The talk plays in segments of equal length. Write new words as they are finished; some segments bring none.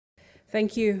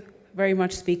Thank you very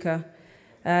much, Speaker.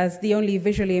 As the only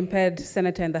visually impaired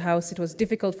senator in the House, it was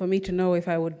difficult for me to know if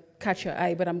I would catch your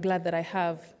eye, but I'm glad that I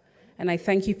have. And I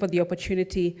thank you for the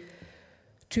opportunity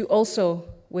to also,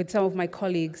 with some of my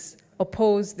colleagues,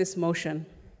 oppose this motion.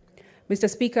 Mr.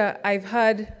 Speaker, I've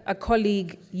heard a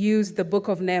colleague use the book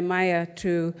of Nehemiah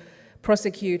to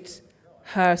prosecute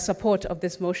her support of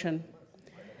this motion.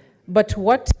 But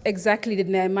what exactly did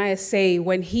Nehemiah say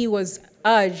when he was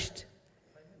urged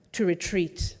to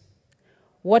retreat?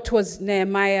 What was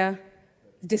Nehemiah's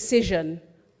decision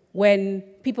when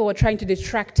people were trying to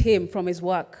distract him from his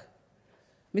work?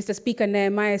 Mr. Speaker,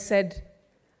 Nehemiah said,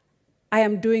 I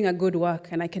am doing a good work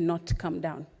and I cannot come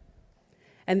down.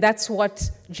 And that's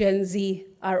what Gen Z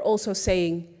are also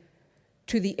saying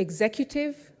to the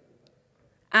executive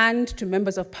and to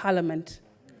members of parliament,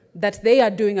 that they are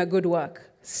doing a good work,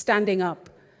 standing up,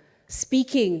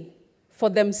 speaking for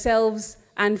themselves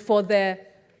and for their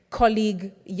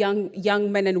colleague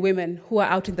young men and women who are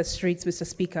out in the streets, Mr.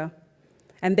 Speaker,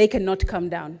 and they cannot come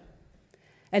down.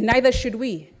 And neither should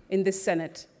we in this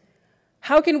Senate.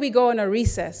 How can we go on a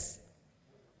recess?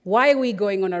 Why are we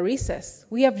going on a recess?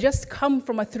 We have just come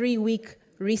from a 3-week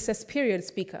recess period,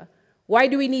 Speaker. Why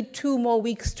do we need 2 more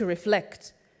weeks to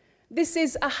reflect? This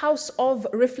is a house of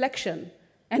reflection,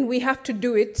 and we have to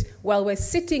do it while we're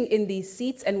sitting in these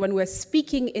seats and when we're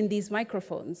speaking in these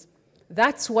microphones.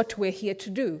 That's what we're here to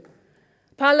do.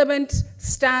 Parliament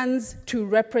stands to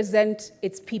represent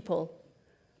its people.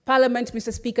 Parliament,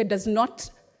 Mr. Speaker, does not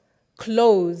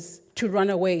close to run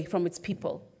away from its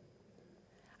people.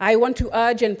 I want to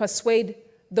urge and persuade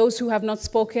those who have not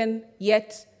spoken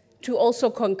yet to also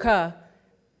concur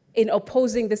in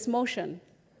opposing this motion,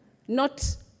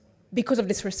 not because of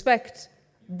disrespect,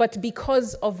 but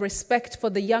because of respect for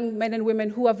the young men and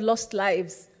women who have lost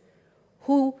lives,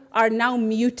 who are now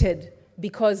muted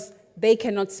because they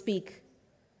cannot speak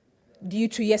due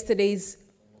to yesterday's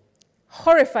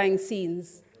horrifying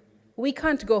scenes. We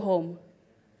can't go home.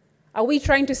 Are we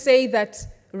trying to say that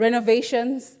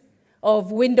renovations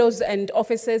of windows and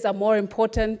offices are more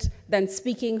important than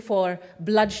speaking for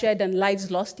bloodshed and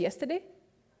lives lost yesterday?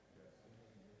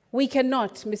 We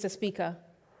cannot, Mr. Speaker.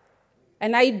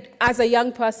 And I, as a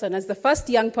young person, as the first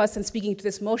young person speaking to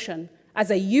this motion, as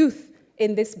a youth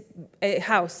in this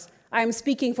House, I am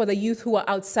speaking for the youth who are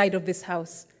outside of this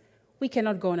House. We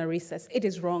cannot go on a recess. It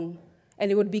is wrong, and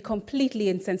it would be completely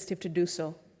insensitive to do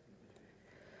so.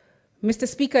 Mr.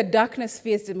 Speaker, darkness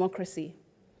fears democracy.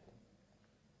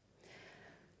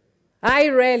 I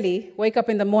rarely wake up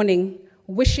in the morning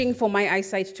wishing for my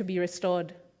eyesight to be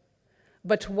restored,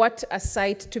 but what a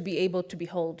sight to be able to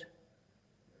behold.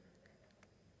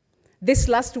 This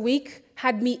last week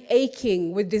had me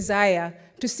aching with desire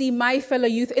to see my fellow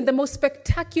youth in the most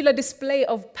spectacular display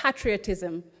of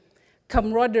patriotism,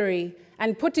 camaraderie,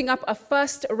 and putting up a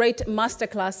first-rate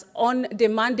masterclass on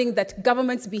demanding that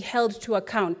governments be held to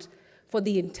account for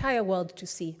the entire world to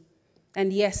see.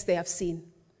 And yes, they have seen.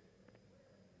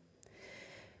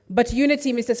 But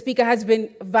unity, Mr. Speaker, has been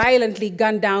violently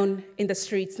gunned down in the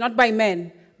streets, not by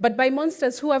men, but by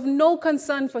monsters who have no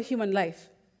concern for human life.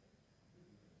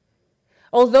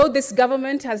 Although this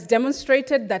government has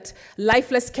demonstrated that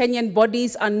lifeless Kenyan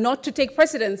bodies are not to take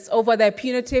precedence over their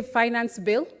punitive finance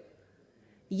bill,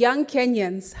 young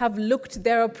Kenyans have looked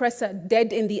their oppressor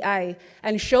dead in the eye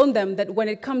and shown them that when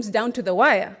it comes down to the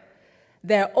wire,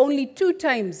 there are only 2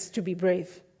 times to be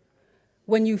brave: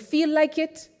 when you feel like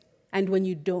it and when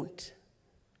you don't.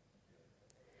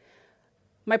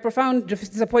 My profound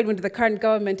disappointment with the current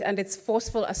government and its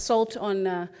forceful assault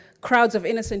on crowds of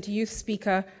innocent youth,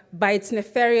 Speaker, by its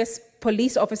nefarious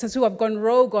police officers who have gone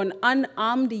rogue on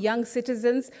unarmed young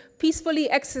citizens peacefully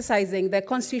exercising their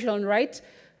constitutional right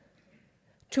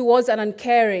towards an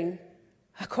uncaring,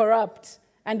 a corrupt,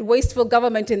 and wasteful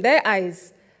government in their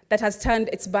eyes that has turned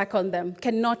its back on them,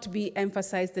 cannot be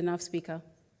emphasized enough, Speaker.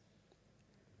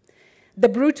 The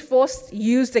brute force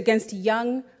used against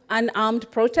young, unarmed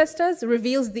protesters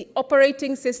reveals the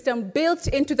operating system built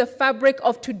into the fabric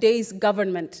of today's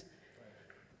government.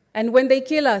 And when they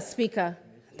kill us, Speaker,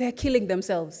 they're killing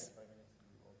themselves.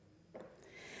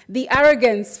 The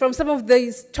arrogance from some of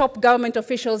these top government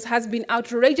officials has been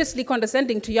outrageously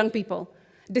condescending to young people,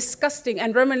 disgusting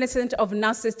and reminiscent of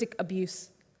narcissistic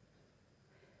abuse.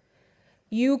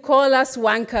 You call us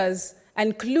wankers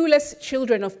and clueless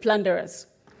children of plunderers.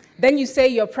 Then you say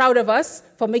you're proud of us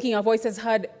for making our voices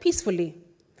heard peacefully.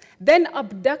 Then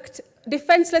abduct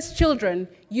defenseless children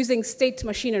using state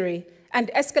machinery and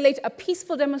escalate a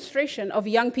peaceful demonstration of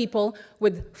young people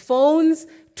with phones,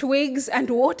 twigs, and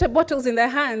water bottles in their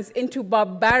hands into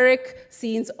barbaric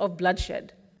scenes of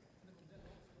bloodshed.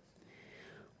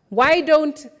 Why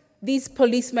don't these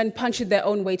policemen punch in their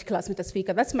own weight class, Mr.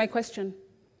 Speaker? That's my question.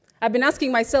 I've been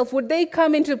asking myself, would they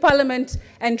come into Parliament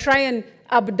and try and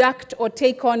abduct or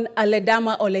take on a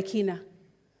Ledama or Lekina?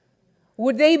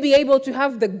 Would they be able to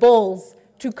have the balls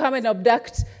to come and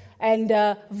abduct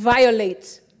and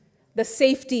violate the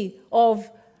safety of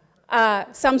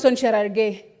Samson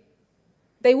Cherargei?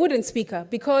 They wouldn't, Speaker,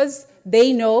 because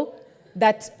they know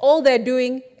that all they're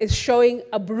doing is showing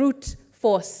a brute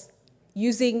force,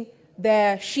 using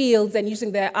their shields and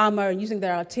using their armor and using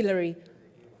their artillery,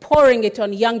 pouring it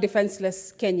on young,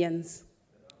 defenseless Kenyans.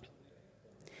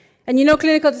 And you know,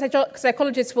 clinical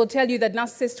psychologists will tell you that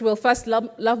narcissists will first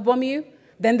love bomb you,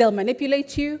 then they'll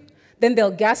manipulate you, then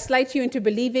they'll gaslight you into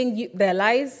believing their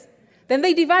lies, then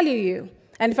they devalue you,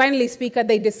 and finally, Speaker,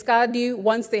 they discard you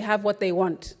once they have what they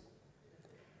want.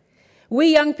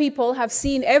 We young people have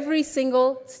seen every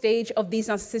single stage of these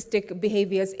narcissistic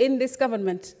behaviors in this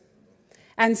government.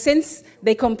 And since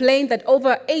they complained that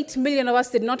over 8 million of us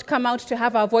did not come out to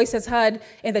have our voices heard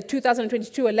in the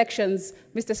 2022 elections,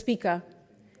 Mr. Speaker,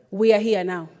 we are here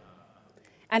now.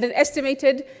 And an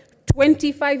estimated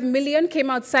 25 million came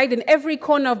outside in every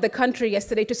corner of the country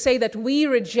yesterday to say that we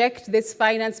reject this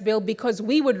finance bill because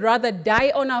we would rather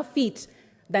die on our feet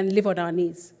than live on our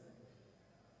knees.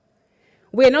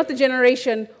 We are not the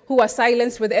generation who are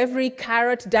silenced with every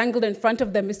carrot dangled in front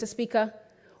of them, Mr. Speaker.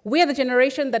 We are the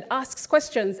generation that asks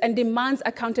questions and demands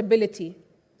accountability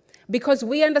because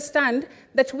we understand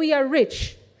that we are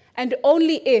rich, and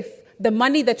only if the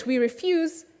money that we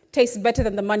refuse tastes better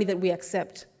than the money that we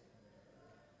accept.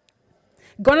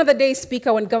 Gone are the days,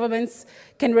 Speaker, when governments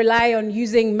can rely on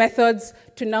using methods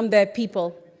to numb their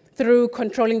people through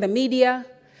controlling the media,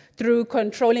 through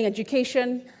controlling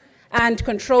education, and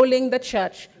controlling the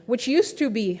church, which used to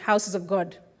be houses of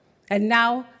God, and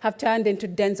now have turned into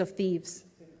dens of thieves.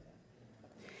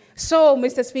 So,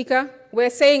 Mr. Speaker, we're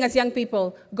saying as young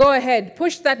people, go ahead,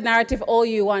 push that narrative all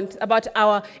you want about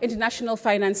our international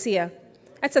financier.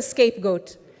 That's a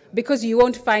scapegoat, because you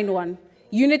won't find one.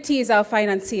 Unity is our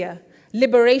financier.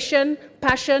 Liberation,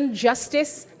 passion,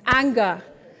 justice, anger,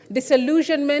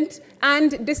 disillusionment,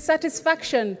 and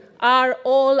dissatisfaction are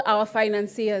all our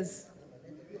financiers.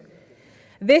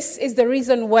 This is the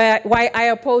reason why I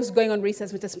oppose going on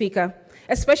recess, Mr. Speaker,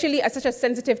 especially at such a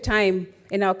sensitive time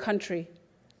in our country.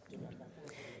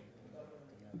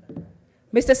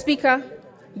 Mr. Speaker,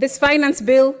 this finance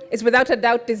bill is without a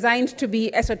doubt designed to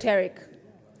be esoteric.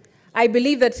 I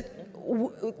believe that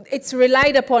it's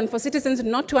relied upon for citizens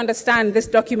not to understand this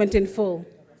document in full.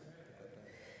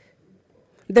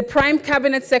 The Prime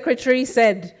Cabinet Secretary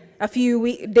said a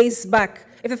few days back,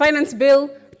 if the finance bill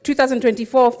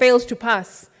 2024 fails to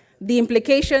pass, the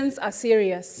implications are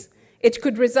serious. It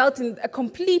could result in a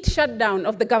complete shutdown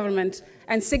of the government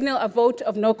and signal a vote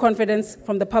of no confidence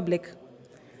from the public.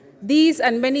 These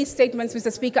and many statements,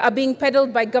 Mr. Speaker, are being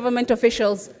peddled by government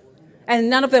officials, and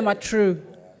none of them are true.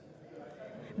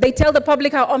 They tell the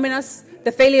public how ominous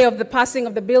the failure of the passing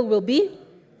of the bill will be,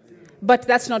 but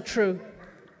that's not true.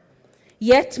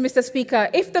 Yet, Mr. Speaker,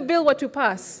 if the bill were to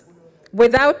pass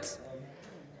without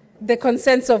the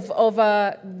consent of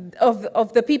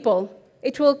the people,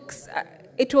 it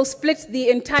will split the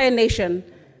entire nation,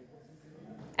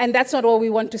 and that's not what we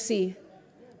want to see.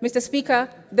 Mr. Speaker,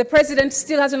 the President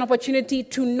still has an opportunity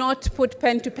to not put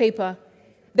pen to paper.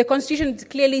 The Constitution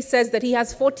clearly says that he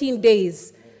has 14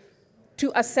 days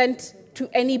to assent to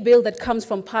any bill that comes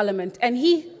from Parliament, and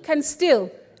he can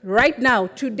still, right now,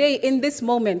 today, in this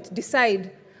moment,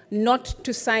 decide not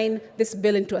to sign this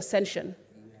bill into ascension.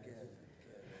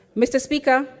 Mr.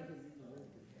 Speaker,